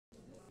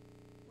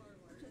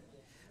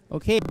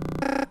Okay,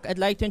 I'd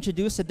like to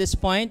introduce at this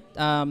point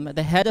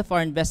the head of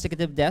our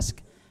investigative desk,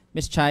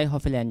 Ms. Chai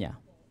Hofelenya.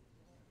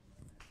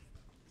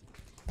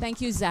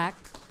 Thank you, Zach.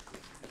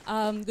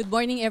 Good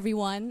morning,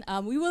 everyone.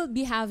 We will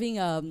be having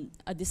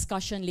a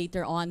discussion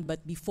later on,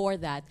 but before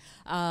that,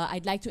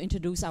 I'd like to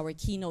introduce our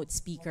keynote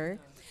speaker.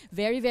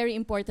 Very, very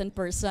important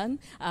person.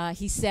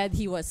 He said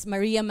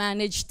Maria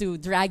managed to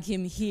drag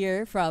him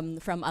here from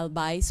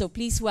Albay. So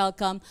please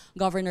welcome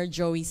Governor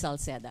Joey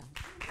Salceda.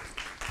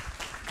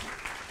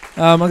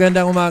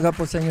 Magandang umaga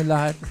po sa inyo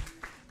lahat.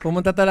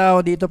 Pumunta talaga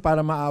ako dito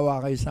para maawa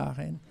kayo sa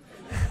akin.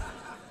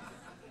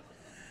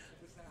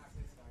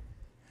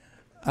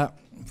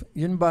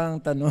 Yun ba ang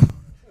tanong?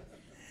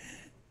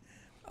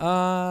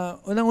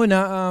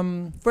 Unang-una,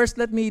 first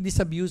let me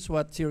disabuse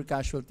what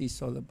Zerocasualty is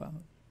all about.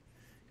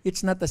 It's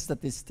not a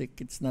statistic,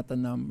 it's not a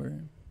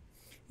number.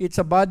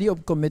 It's a body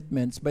of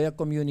commitments by a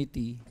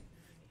community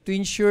to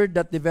ensure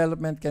that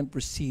development can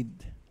proceed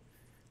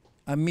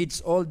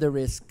amidst all the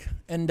risk,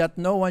 and that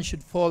no one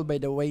should fall by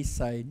the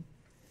wayside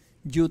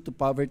due to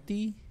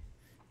poverty,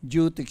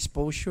 due to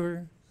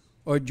exposure,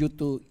 or due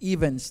to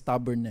even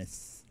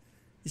stubbornness.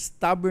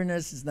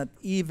 Stubbornness is not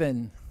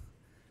even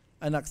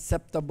an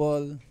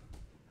acceptable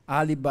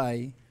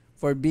alibi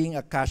for being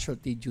a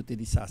casualty due to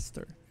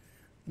disaster.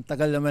 Ang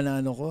tagal naman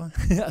na ano ko.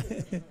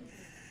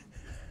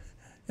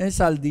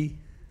 Saldi.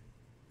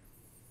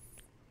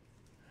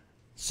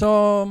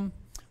 So,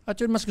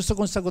 actually, mas gusto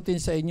kong sagutin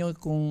sa inyo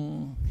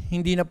kung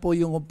hindi na po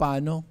yung kung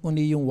paano,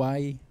 kundi yung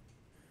why.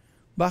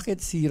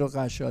 Bakit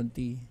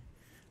Zerocasualty?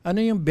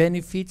 Ano yung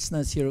benefits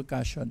ng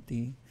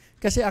Zerocasualty?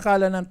 Kasi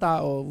akala ng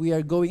tao, we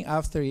are going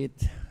after it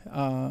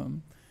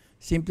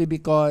simply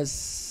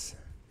because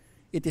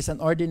it is an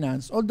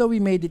ordinance. Although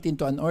we made it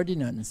into an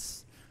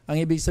ordinance,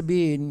 ang ibig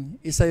sabihin,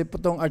 isa po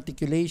itong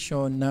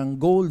articulation ng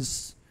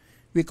goals.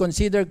 We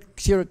consider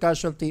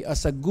Zerocasualty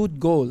as a good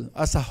goal,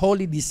 as a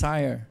holy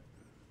desire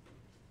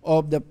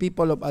of the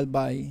people of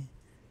Albay,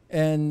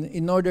 and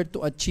in order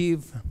to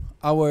achieve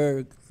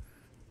our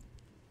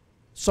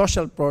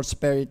social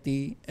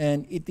prosperity,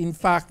 and it in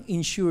fact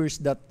ensures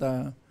that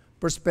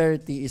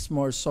prosperity is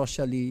more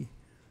socially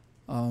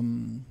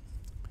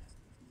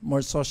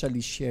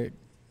shared.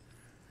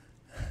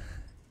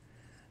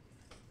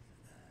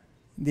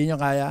 Hindi nyo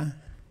kaya?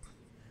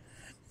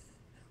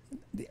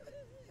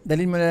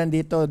 Dalhin mo na lang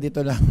dito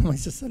lang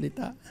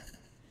magsasalita.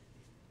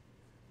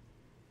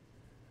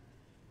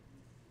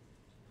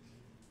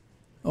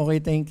 Okay,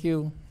 thank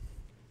you.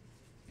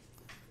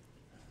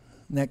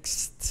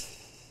 Next.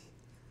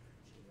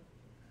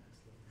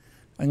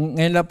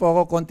 Ngayon lang po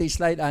ako, konti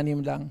slide,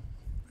 6 lang.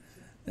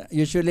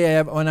 Usually I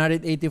have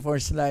 184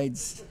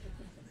 slides.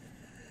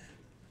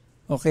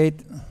 Okay.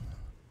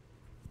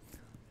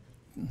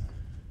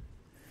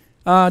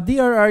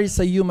 DRR is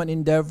a human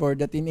endeavor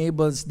that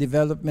enables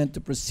development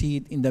to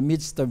proceed in the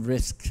midst of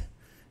risk,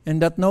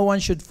 and that no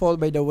one should fall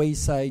by the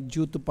wayside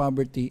due to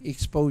poverty,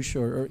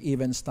 exposure, or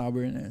even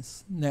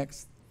stubbornness.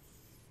 Next.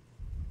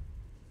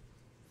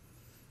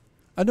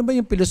 Ano ba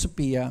yung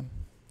filosofiya?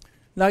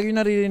 Lagi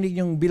naririnig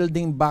yung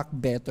building back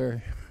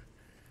better.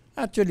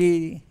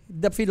 Actually,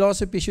 the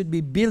philosophy should be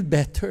build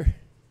better.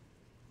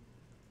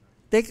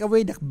 Take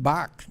away the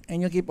back,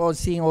 and you keep on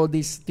seeing all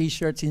these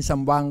t-shirts in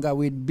Zamboanga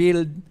with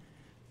build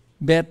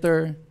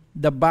better,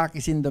 the back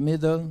is in the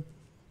middle.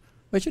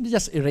 Why should you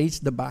just erase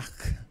the back?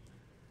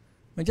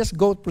 We just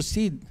go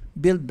proceed,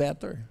 build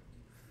better.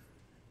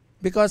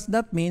 Because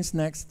that means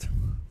next,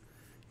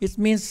 it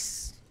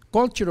means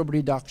culture of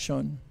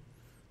reduction.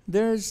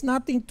 There's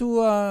nothing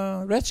to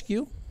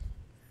rescue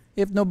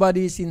if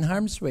nobody is in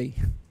harm's way.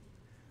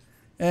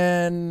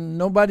 And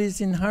nobody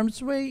is in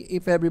harm's way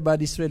if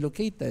everybody is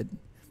relocated.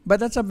 But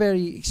that's a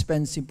very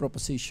expensive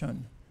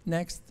proposition.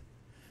 Next.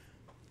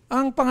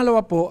 Ang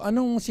pangalawa po,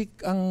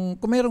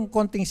 kung mayroong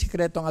konting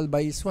sikretong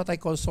Albay is what I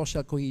call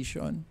social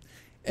cohesion.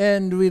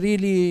 And we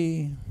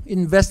really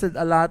invested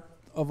a lot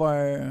of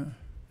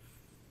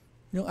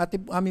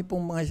aming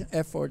pong mga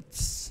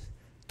efforts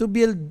to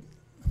build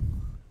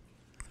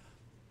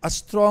a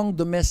strong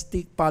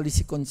domestic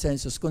policy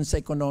consensus kung sa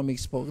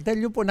economics po.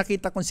 Dahil yun po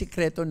nakita kong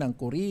sikreto ng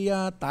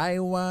Korea,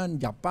 Taiwan,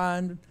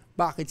 Japan,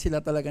 bakit sila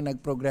talaga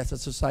nag-progress sa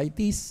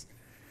societies?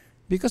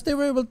 Because they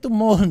were able to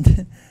mold.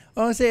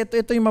 Kasi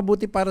ito yung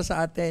mabuti para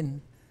sa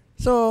atin.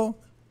 So,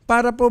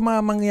 para po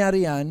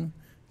mangyari yan,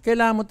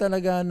 kailangan mo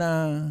talaga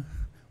na,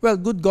 well,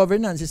 good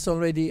governance is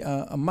already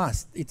a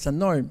must. It's a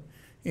norm.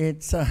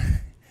 It's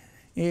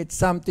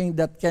something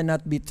that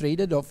cannot be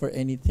traded off for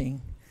anything.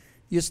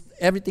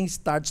 Everything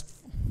starts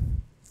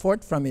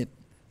forth from it.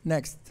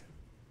 Next.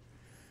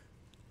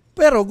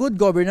 Pero good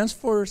governance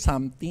for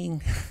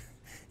something.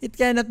 It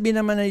cannot be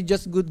naman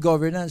just good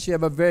governance. You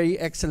have a very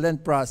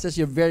excellent process.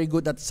 You're very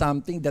good at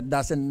something that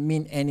doesn't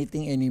mean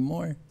anything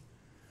anymore.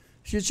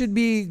 It should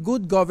be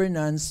good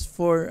governance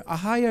for a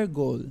higher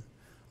goal,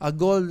 a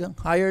goal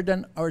higher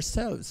than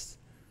ourselves.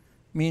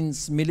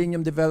 Means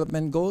Millennium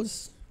Development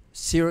Goals,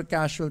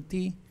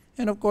 Zerocasualty,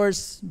 and of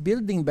course,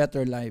 building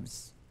better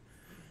lives.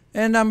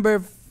 And number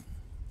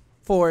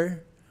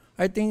 4,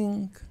 I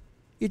think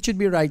it should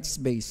be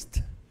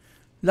rights-based.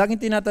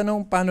 Laging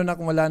tinatanong, paano na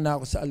kung wala na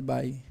ako sa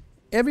Albay?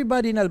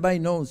 Everybody in Albay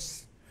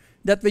knows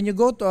that when you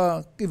go to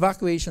a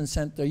evacuation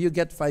center, you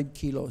get 5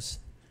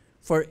 kilos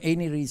for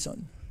any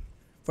reason.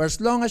 For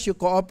as long as you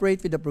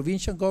cooperate with the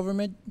provincial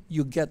government,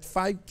 you get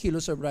 5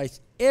 kilos of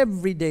rice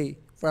every day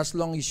for as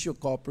long as you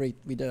cooperate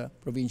with the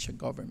provincial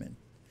government.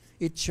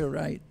 It's your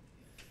right.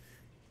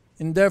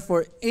 And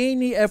therefore,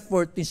 any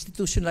effort to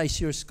institutionalize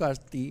your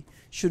scarcity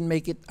should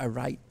make it a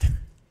right.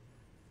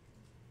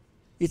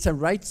 It's a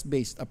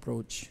rights-based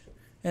approach.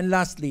 And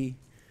lastly,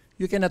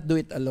 you cannot do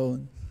it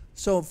alone.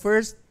 So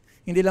first,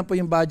 hindi lang po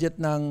yung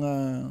budget ng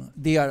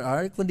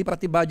DRR, kundi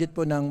pati budget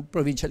po ng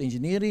provincial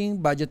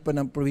engineering, budget po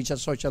ng provincial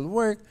social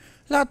work,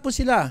 lahat po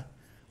sila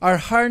are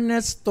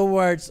harnessed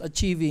towards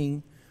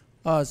achieving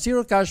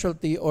zero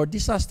casualty or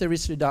disaster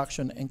risk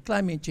reduction and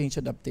climate change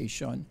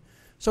adaptation.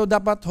 So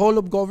dapat whole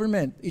of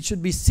government, it should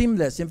be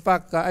seamless. In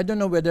fact, I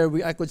don't know whether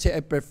I could say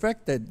I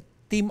perfected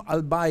Team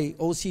Albay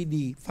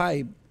OCD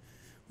 5.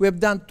 We have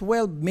done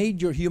 12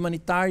 major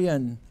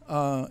humanitarian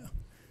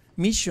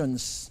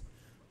missions.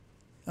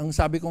 Ang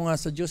sabi ko nga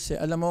sa Diyos,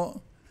 alam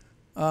mo,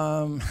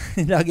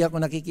 lagi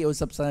ako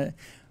nakikiusap sa,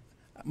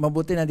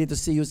 mabuti na dito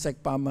si Yusek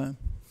Pama.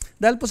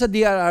 Dahil po sa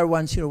DRR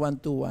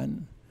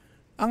 10121,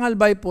 ang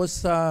Albay po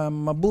sa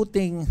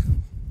mabuting,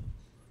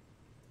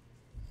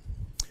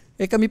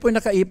 kami po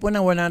nakaipon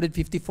ng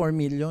 154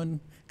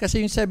 million. Kasi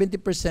yung 70%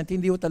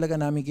 hindi po talaga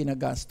namin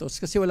ginagastos.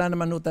 Kasi wala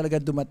naman po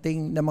talaga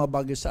dumating na mga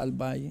bagyo sa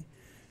Albay.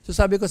 So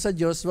sabi ko sa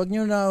Diyos, wag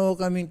niyo na ako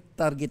kaming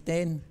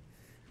targetin.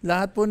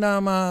 Lahat po na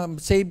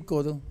ma-save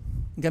ko,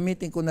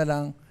 gamitin ko na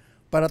lang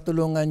para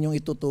tulungan yung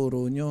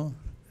ituturo nyo.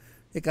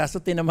 Kaso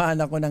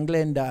tinamaan ako ng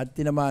Glenda at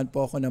tinamaan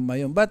po ako ng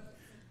Mayon. But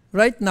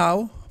right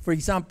now, for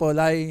example,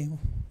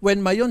 when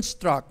Mayon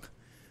struck,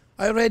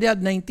 I already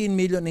had 19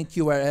 million in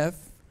QRF.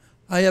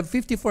 I have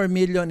 54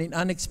 million in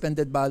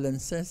unexpended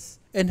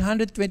balances and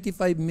 125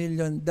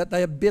 million that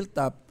I have built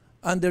up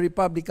under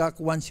Republic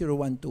Act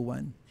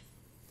 10121.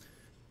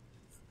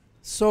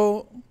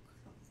 So,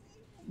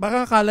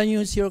 baka akala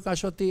nyo yung zero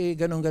casualty,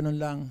 ganun-ganun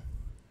lang.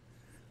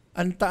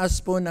 Ang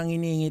taas po ng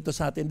hinihingi ito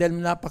sa atin. Dahil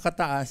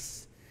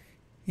napakataas,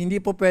 hindi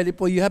po pwede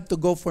po, you have to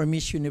go for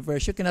Miss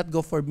Universe. You cannot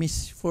go for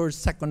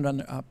second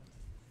runner-up.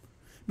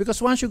 Because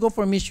once you go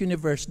for Miss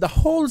Universe, the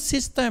whole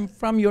system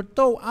from your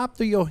toe up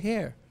to your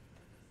hair,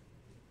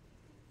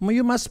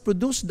 you must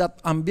produce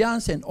that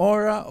ambiance and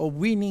aura of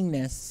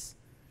winningness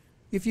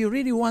if you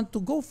really want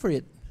to go for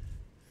it.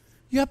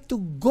 You have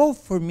to go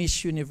for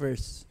Miss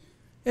Universe.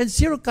 And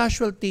zero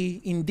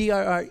casualty in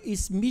DRR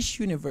is Miss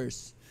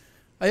Universe.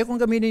 Ayaw kong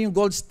gamitin yung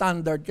gold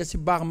standard kasi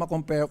baka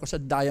makompare ko sa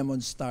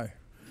Diamond Star.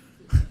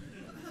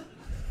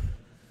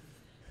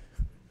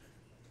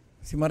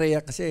 Si Maria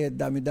kasi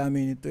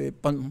dami-dami nito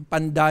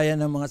pandaya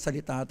ng mga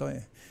salita to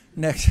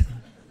Next.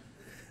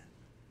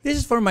 This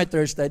is for my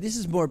Thursday. This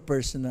is more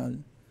personal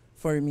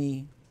for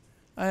me.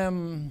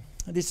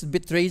 This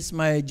betrays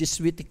my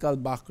Jesuitical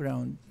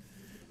background.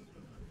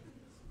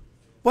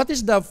 What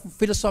is the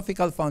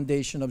philosophical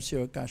foundation of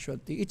zero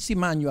casualty? It's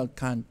Immanuel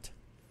Kant.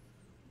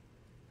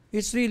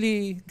 It's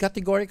really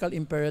categorical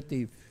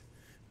imperative.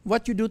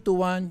 What you do to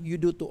one, you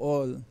do to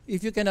all.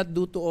 If you cannot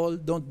do to all,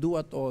 don't do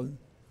at all.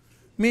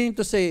 Meaning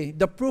to say,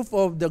 the proof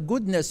of the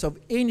goodness of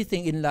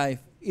anything in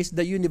life is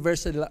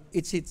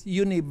its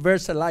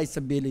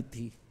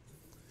universalizability.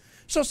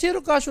 So zero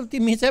casualty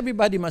means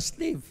everybody must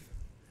live.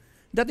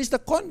 That is the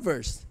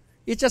converse.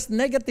 It's just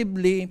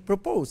negatively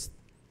proposed.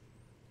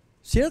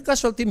 Zero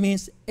casualty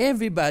means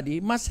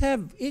everybody must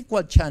have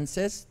equal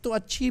chances to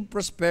achieve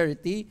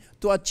prosperity,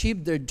 to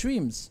achieve their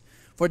dreams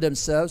for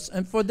themselves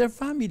and for their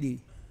family.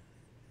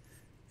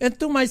 And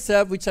to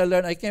myself, which I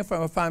learned, I came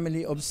from a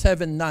family of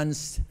 7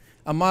 nuns,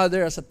 a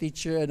mother as a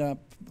teacher and a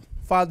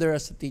father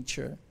as a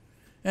teacher.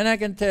 And I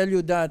can tell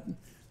you that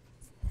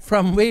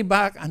from way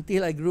back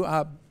until I grew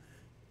up,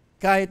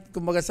 kahit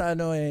kumbaga sa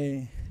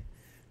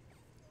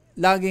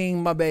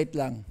laging mabait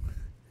lang.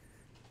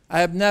 I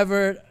have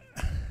never,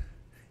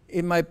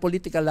 in my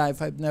political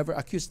life, I never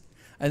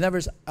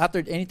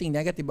uttered anything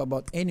negative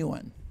about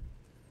anyone.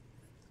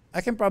 I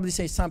can probably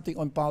say something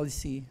on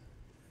policy,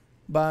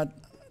 but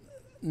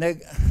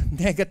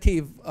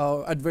negative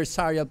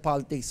adversarial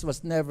politics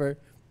was never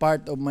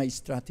part of my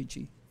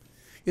strategy.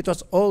 It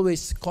was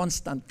always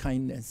constant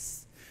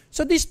kindness.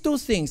 So these two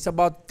things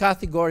about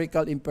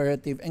categorical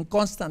imperative and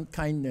constant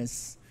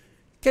kindness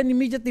can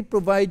immediately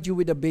provide you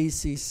with a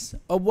basis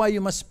of why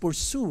you must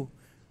pursue.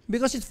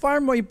 Because it's far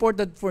more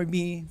important for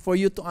me, for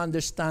you to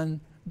understand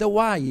the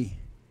why.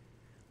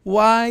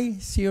 Why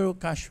zero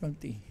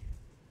casualty?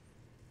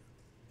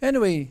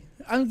 Anyway,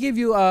 I'll give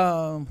you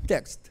a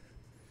text.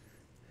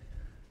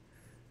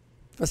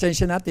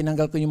 Pasensya na,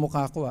 tinanggal ko yung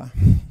mukha ko.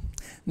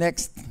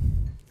 Next.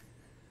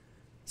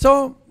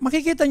 So,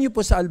 makikita niyo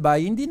po sa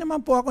Albay, hindi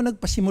naman po ako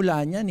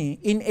nagpasimula niyan eh.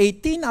 In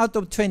 18 out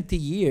of 20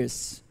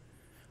 years,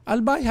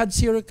 Albay had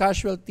zero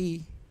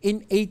casualty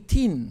in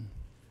 18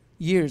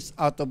 years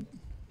out of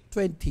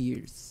 20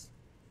 years.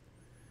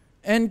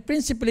 And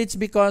principally, it's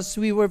because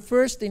we were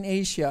first in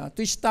Asia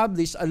to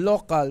establish a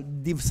local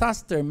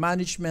disaster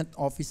management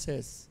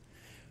offices.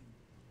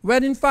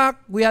 When in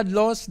fact, we had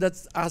laws that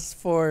asked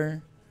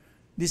for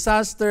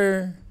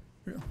disaster,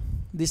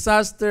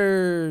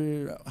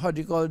 how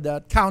do you call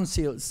that,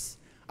 councils.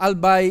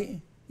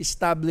 Albay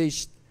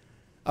established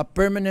a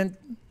permanent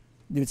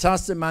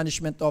disaster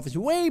management office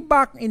way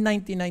back in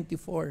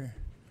 1994,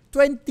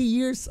 20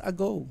 years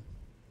ago.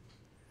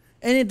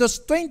 And in those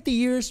 20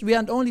 years, we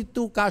had only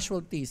 2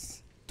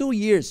 casualties, 2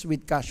 years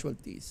with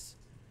casualties.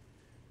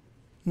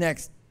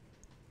 Next.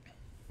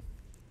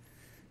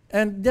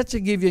 And just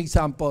to give you an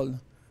example,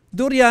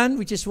 Durian,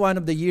 which is one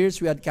of the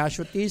years we had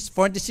casualties,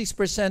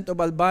 46% of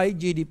Albay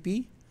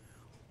GDP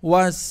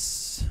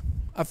was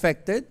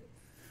affected.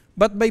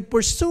 But by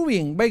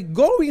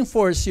going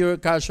for zero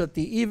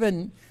casualty,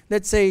 even,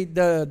 let's say,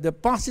 the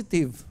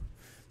positive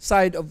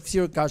side of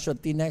zero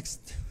casualty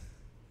next.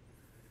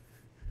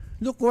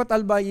 Look what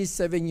Albay is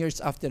 7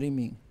 years after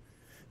Riming.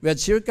 We had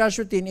zero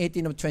casualty in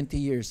 18 of 20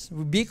 years.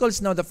 Bicol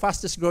is now the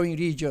fastest growing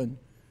region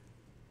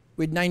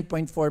with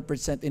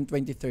 9.4% in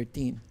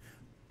 2013.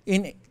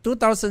 In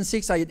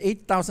 2006, I had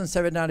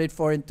 8,700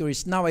 foreign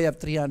tourists. Now I have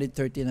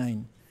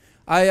 339.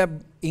 I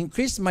have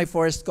increased my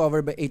forest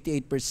cover by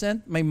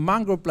 88%, my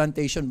mangrove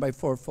plantation by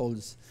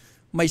 4-folds.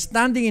 My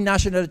standing in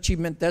national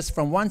achievement test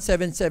from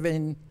 177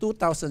 in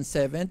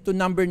 2007 to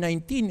number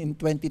 19 in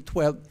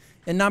 2012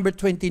 and number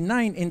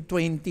 29 in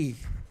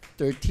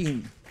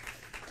 2013.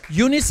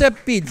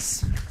 UNICEF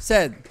PIDS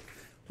said,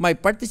 my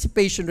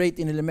participation rate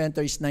in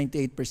elementary is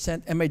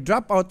 98% and my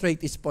dropout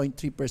rate is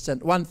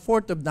 0.3%,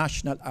 1/4 of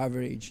national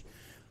average.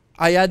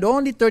 I had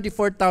only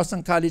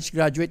 34,000 college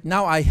graduates.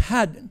 Now I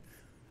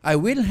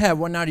will have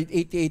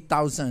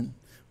 188,000,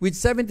 with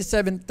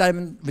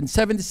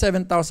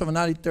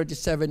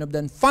 77,137 of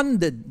them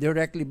funded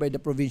directly by the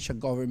provincial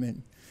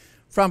government.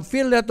 From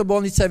PhilHealth of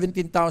only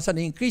 17,000,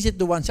 I increased it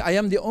to 1. I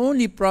am the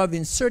only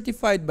province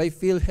certified by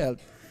PhilHealth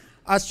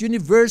as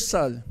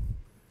universal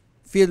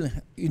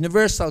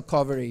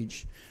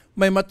coverage.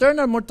 My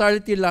maternal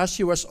mortality last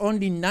year was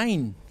only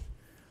 9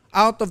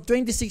 out of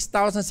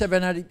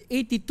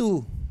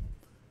 26,782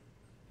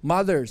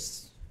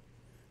 mothers.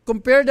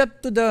 Compare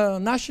that to the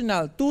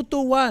national, 2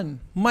 to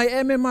 1. My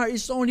MMR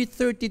is only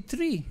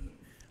 33.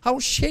 How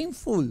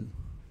shameful.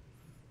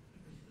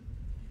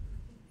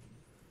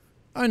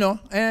 I know,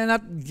 and I'm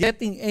not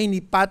getting any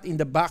pat in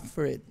the back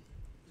for it.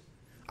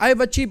 I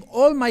have achieved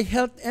all my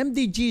health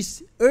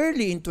MDGs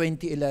early in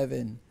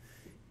 2011.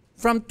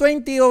 From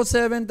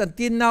 2007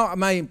 until now,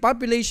 my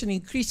population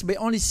increased by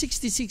only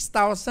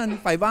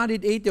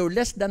 66,580 or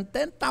less than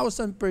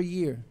 10,000 per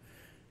year.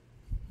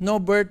 No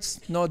births,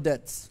 no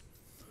deaths.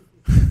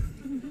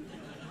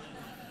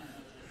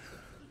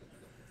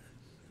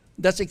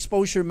 That's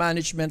exposure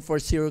management for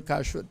zero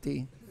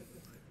casualty.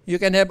 You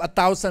can have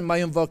 1,000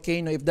 Mayon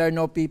volcano if there are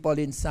no people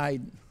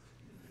inside.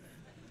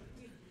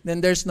 Then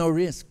there's no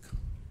risk.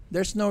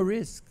 There's no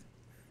risk.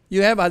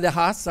 You have a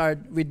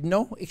hazard with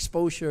no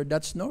exposure,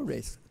 that's no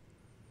risk.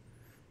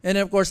 And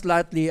of course,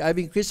 lately, I've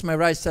increased my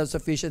rice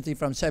self-sufficiency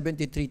from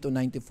 73 to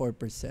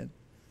 94%.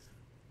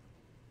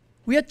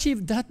 We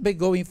achieved that by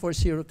going for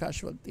zero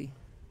casualty.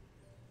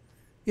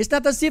 It's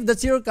not as if the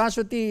zero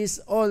casualty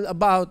is all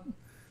about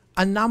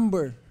a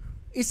number.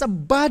 It's a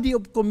body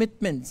of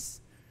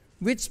commitments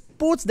which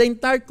puts the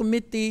entire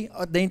committee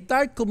or the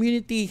entire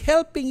community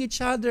helping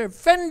each other,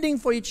 fending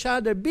for each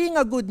other, being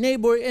a good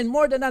neighbor, and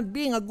more than that,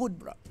 being a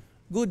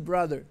good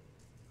brother.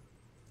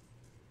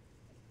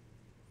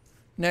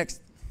 Next.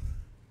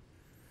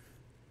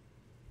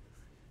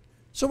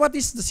 So what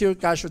is the zero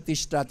casualty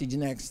strategy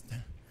next?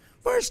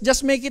 First,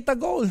 just make it a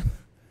goal.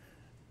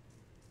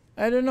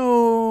 I don't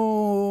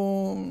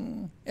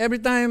know, every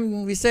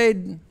time we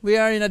said we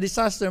are in a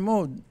disaster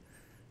mode,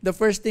 the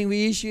first thing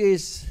we issue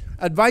is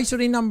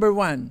advisory number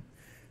 1.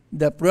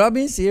 The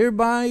province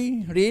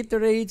hereby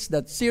reiterates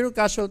that zero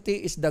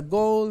casualty is the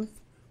goal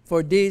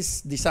for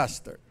this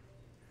disaster.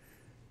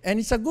 And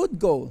it's a good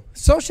goal,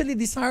 socially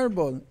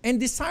desirable, and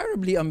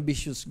desirably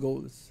ambitious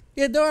goals.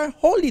 Yeah, there are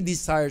holy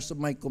desires of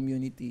my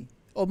community,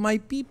 of my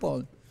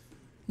people.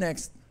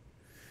 Next.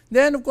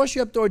 Then, of course,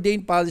 you have to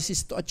ordain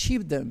policies to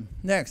achieve them.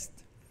 Next.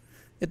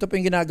 Ito po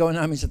yung ginagawa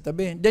namin sa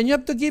tabi. Then you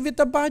have to give it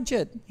a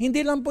budget.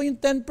 Hindi lang po yung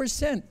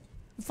 10%,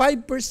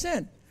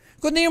 5%.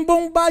 Kundi yung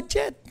buong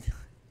budget.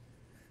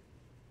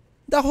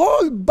 The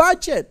whole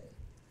budget.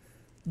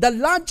 The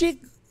logic,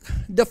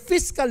 the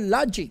fiscal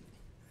logic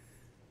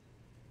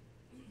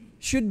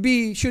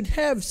should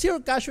have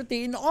zero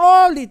casualty in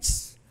all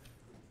its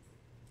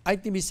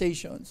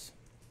itemizations.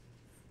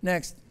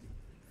 Next.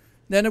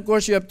 Then, of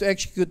course, you have to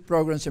execute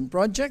programs and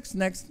projects.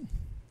 Next.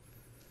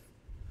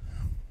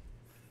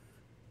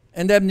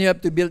 And then you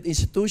have to build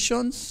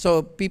institutions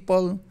so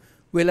people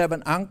will have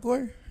an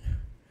anchor.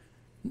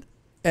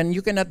 And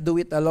you cannot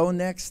do it alone.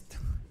 Next.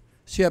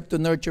 So you have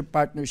to nurture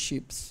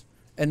partnerships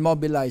and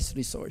mobilize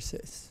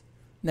resources.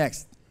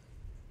 Next.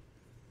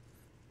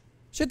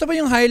 So ito pa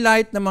yung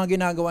highlight ng mga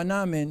ginagawa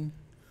namin.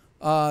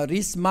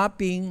 Risk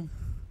mapping.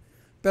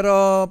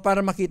 Pero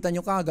para makita nyo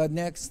kaagad,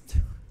 next.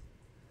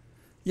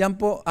 Yan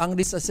po ang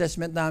risk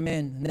assessment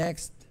namin.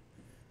 Next.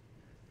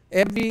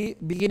 Every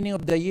beginning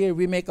of the year,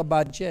 we make a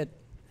budget.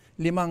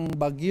 5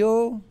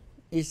 bagyo,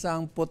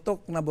 isang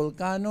putok na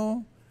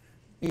bulkano,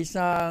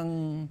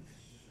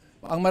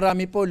 ang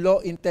marami po,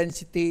 low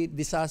intensity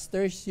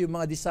disasters, yung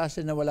mga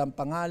disaster na walang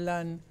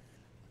pangalan.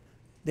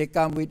 They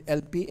come with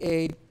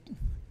LPA,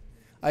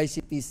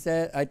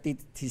 ITTset,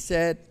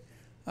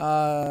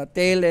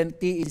 TAILEN,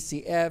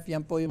 TECF,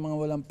 yan po yung mga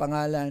walang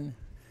pangalan.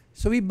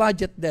 So we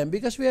budget them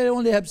because we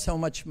only have so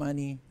much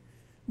money.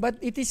 But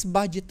it is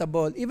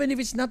budgetable. Even if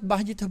it's not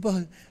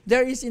budgetable,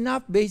 there is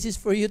enough basis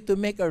for you to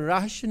make a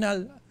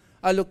rational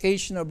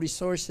allocation of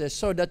resources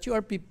so that you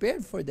are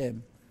prepared for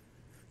them.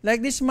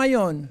 Like this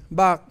Mayon,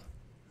 back.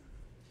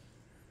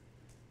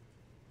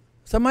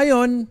 Sa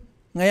Mayon,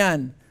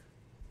 ngayon,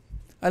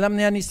 alam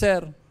niya ni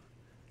Sir,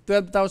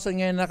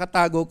 12,000 ngayon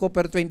nakatago ko,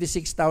 pero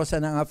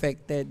 26,000 ang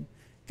affected.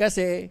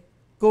 Kasi,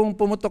 kung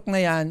pumutok na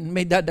yan,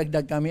 may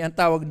dadagdag kami. Ang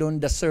tawag doon,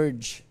 the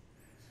surge.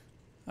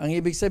 Ang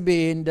ibig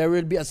sabihin, there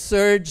will be a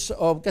surge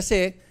of,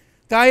 kasi,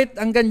 kahit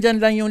hanggang dyan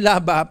lang yung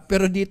laba,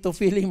 pero dito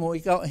feeling mo,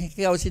 ikaw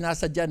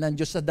sinasadya ng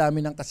Diyos sa dami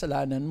ng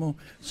kasalanan mo.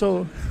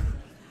 So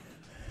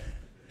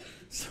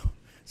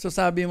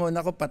sabi mo,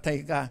 naku,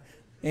 patay ka.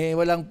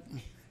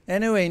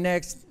 Anyway,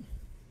 next.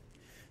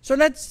 So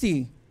let's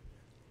see.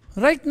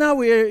 Right now,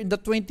 we're in the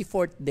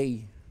 24th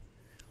day.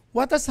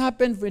 What has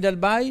happened with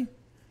Albay?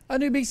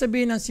 Ano ibig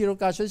sabihin ng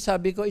Zerocasualty?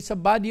 Sabi ko, it's a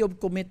body of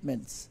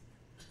commitments.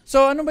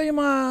 So ano ba yung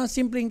mga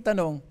simpleng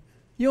tanong?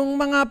 Yung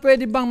mga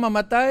pwede bang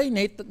mamatay,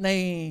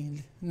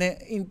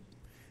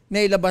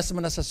 nailabas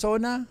mo na sa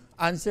SONA?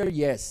 Answer,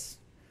 yes.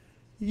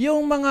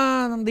 Yung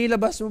mga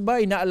nilabas mo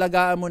ba,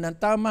 inaalagaan mo ng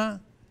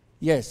tama?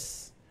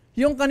 Yes.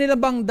 Yung kanila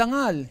bang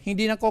dangal,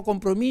 hindi na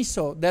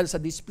kompromiso dahil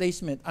sa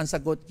displacement? Ang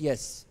sagot,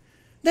 yes.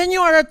 Then you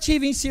are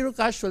achieving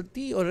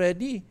Zerocasualty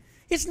already.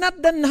 It's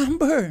not the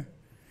number.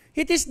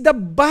 It is the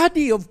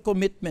body of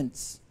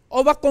commitments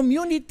of a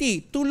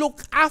community to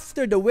look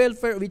after the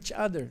welfare of each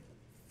other.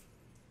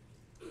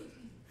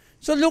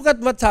 So look at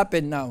what's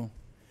happened now.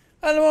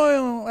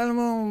 Alam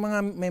mo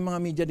may mga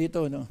media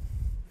dito, no?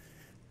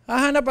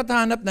 Hahanap at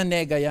hanap na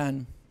nega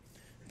yan.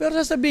 Pero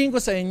sasabihin ko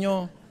sa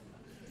inyo,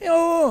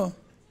 oo,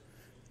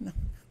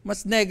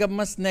 mas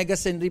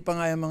nega-sendry pa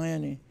nga yung mga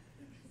yan eh.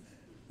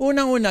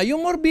 Unang-una, yung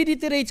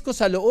morbidity rates ko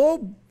sa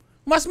loob,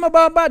 mas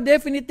mababa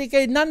definitely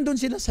kay nandun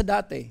sila sa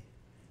dati.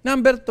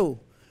 Number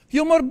 2,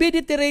 yung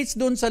morbidity rates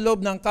doon sa loob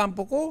ng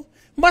kampo ko,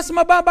 mas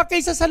mababa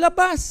kaysa sa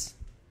labas.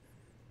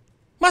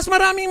 Mas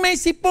maraming may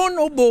sipon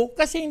ubo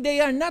kasi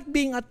they are not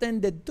being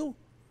attended to.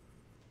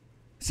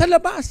 Sa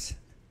labas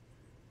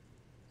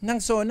ng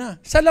SONA,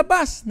 sa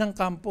labas ng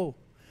kampo.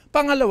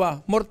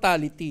 Pangalawa,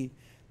 mortality.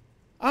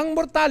 Ang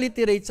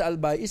mortality rate sa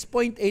Albay is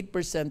 0.8%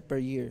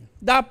 per year.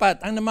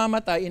 Dapat, ang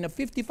namamatay in a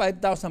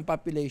 55,000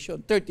 population,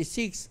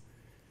 36.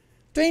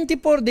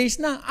 24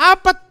 days na,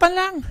 4 pa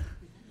lang.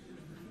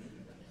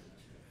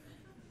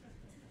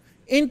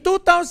 In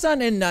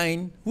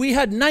 2009, we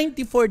had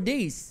 94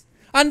 days.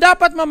 Ang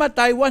dapat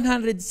mamatay,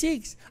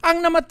 106.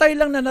 Ang namatay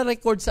lang na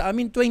na-record sa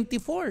amin,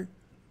 24.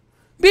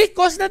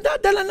 Because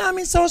nadadala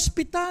namin sa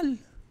hospital.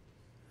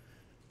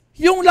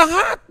 Yung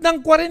lahat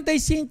ng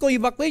 45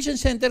 evacuation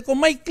center, kung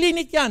may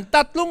clinic yan, 3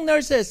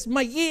 nurses,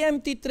 may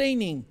EMT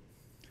training.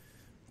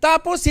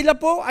 Tapos sila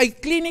po ay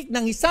clinic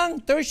ng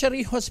isang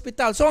tertiary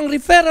hospital. So ang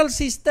referral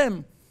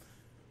system,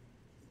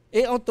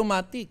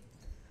 automatic.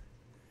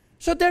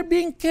 So they're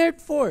being cared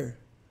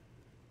for.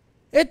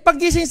 At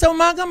pagising sa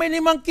umaga, may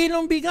 5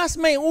 kilong bigas,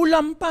 may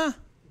ulam pa.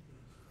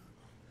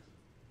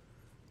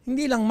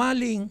 Hindi lang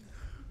maling.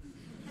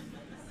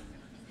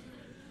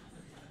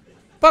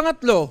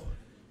 Pangatlo,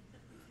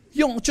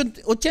 yung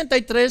 83,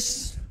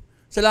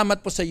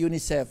 salamat po sa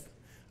UNICEF.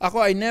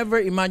 Ako, I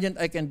never imagined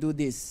I can do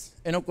this.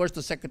 And of course,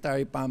 to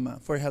Secretary Pama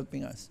for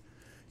helping us.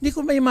 Hindi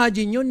ko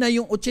ma-imagine yun na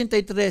yung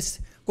 83,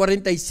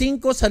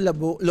 45 sa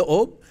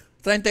loob,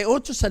 38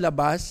 sa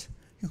labas,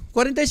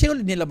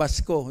 45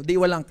 nilabas ko, di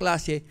walang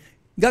klase,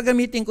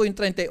 gagamitin ko yung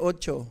 38,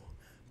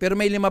 pero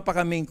may 5 pa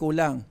kaming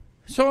kulang.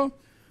 So,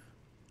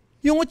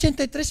 yung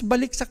 83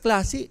 balik sa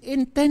klase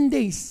in 10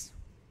 days.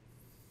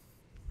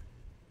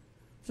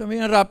 So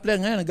may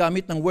Rappler ngayon,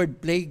 nagamit ng word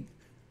plague.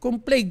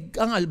 Kung plague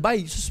ang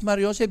Albay, Jesus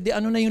Maria Joseph, di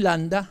ano na yung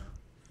landa?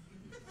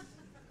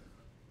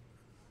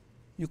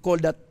 You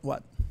call that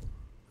what?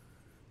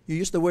 You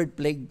use the word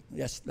plague.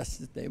 Yes, that's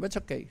the day. But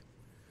it's okay.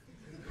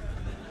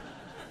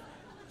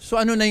 So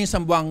ano na yung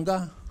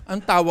Sambuanga?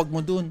 Ang tawag mo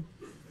dun?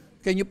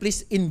 Can you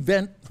please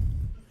invent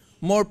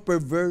more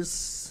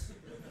perverse?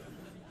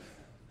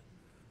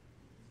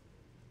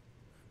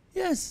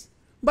 Yes,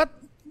 but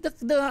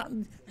the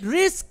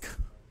risk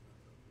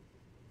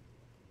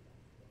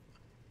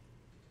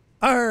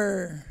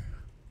are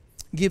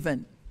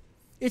given.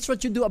 It's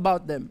what you do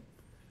about them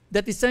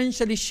that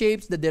essentially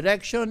shapes the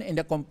direction and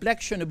the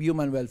complexion of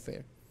human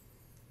welfare.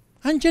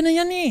 Andiyan na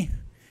yan eh.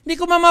 Hindi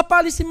ko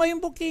mamapalis si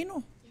Mayong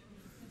Bukino.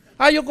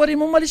 Ayaw ko rin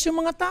umalis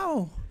yung mga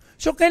tao.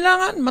 So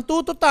kailangan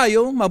matuto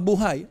tayo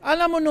mabuhay.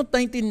 Alam mo noong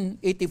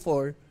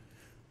 1984,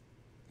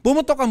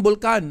 bumutok ang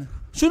bulkan.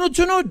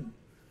 Sunod-sunod.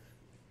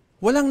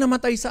 Walang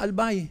namatay sa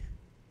Albay.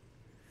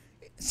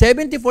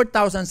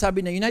 74,000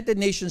 sabi na United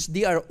Nations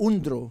DR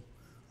UNDRO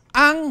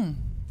ang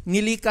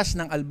nilikas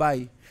ng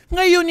Albay.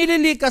 Ngayon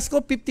nililikas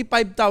ko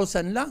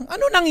 55,000 lang.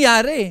 Ano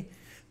nangyari?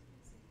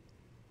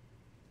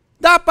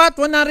 Dapat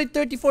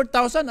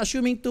 134,000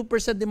 assuming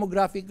 2%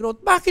 demographic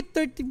growth. Bakit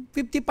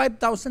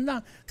 55,000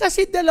 lang?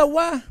 Kasi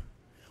dalawa.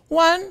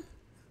 One,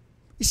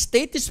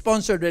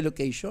 state-sponsored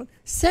relocation.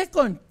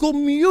 Second,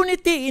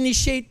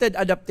 community-initiated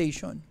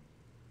adaptation.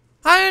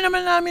 Ayaw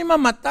naman namin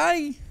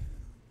mamatay.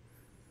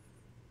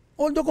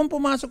 Although kung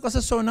pumasok ka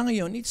sa zona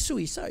ngayon, it's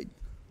suicide.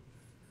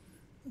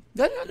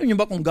 Alam niyo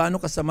ba kung gaano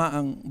kasama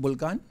ang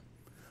bulkan?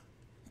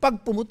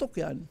 Pag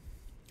pumutok yan,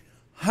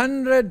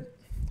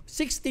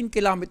 116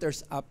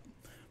 kilometers up,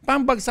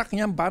 pambagsak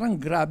niya parang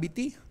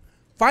gravity,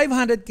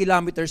 500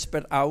 kilometers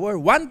per hour,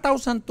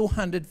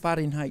 1,200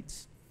 Fahrenheit.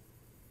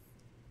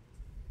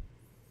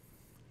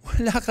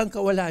 Wala kang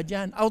kawala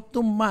dyan.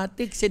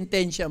 Automatic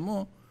sentensya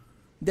mo.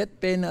 Death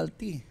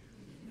penalty.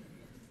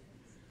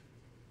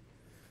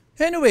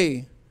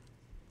 Anyway,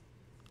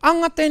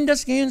 ang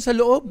attendance ngayon sa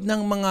loob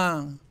ng mga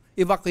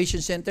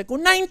evacuation center ko,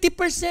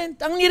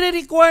 90%. Ang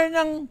nire-require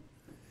ng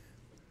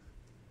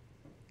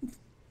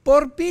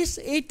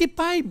 4-piece,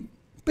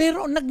 85.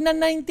 Pero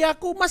nagna-90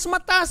 ako, mas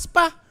mataas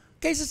pa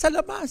kaysa sa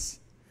labas.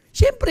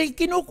 Siyempre,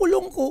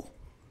 kinukulong ko.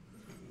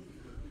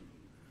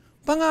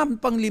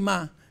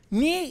 Panglima,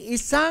 ni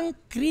isang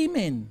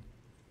krimen.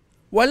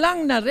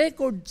 Walang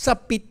na-record sa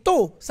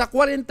 7, sa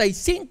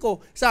 45,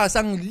 sa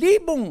 1,000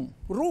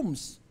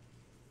 rooms.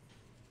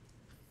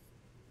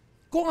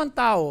 Kung ang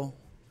tao,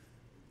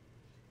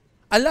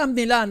 alam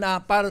nila na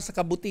para sa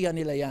kabutihan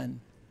nila yan,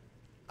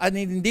 at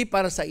hindi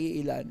para sa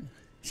iilan,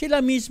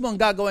 sila mismo ang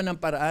gagawa ng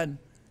paraan.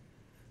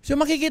 So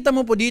makikita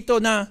mo po dito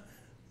na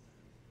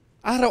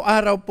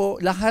araw-araw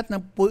po, lahat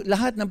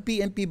ng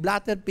PNP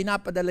blatter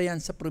pinapadala yan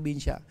sa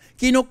probinsya.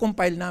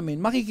 Kino-compile namin.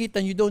 Makikita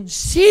nyo doon,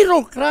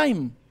 0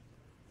 crime.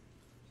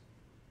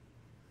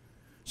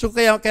 So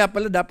kaya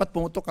pala dapat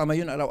pumutok ka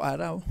ngayon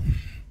araw-araw.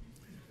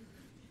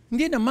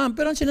 Hindi naman,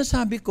 pero ang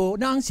sinasabi ko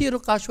na ang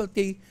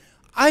Zerocasualty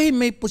ay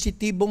may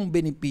positibong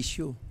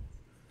benepisyo.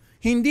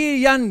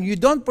 Hindi yan, you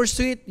don't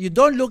pursue it, you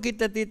don't look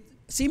at it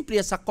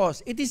simply as a cost.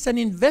 It is an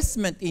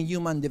investment in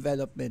human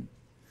development.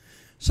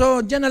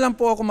 So, dyan na lang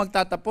po ako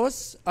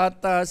magtatapos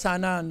at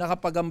sana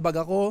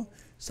nakapagambag ako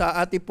sa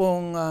ating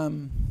pong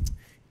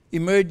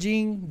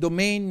emerging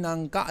domain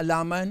ng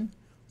kaalaman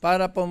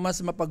para po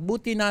mas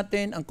mapagbuti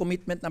natin ang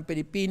commitment ng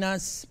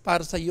Pilipinas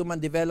para sa human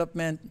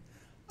development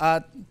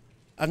at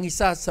ang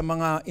isa sa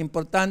mga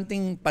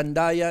importanteng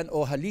pandayan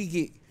o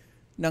haligi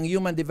ng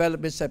human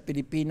development sa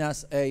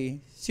Pilipinas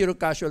ay zero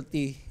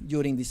casualty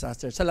during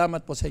disaster.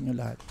 Salamat po sa inyo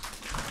lahat.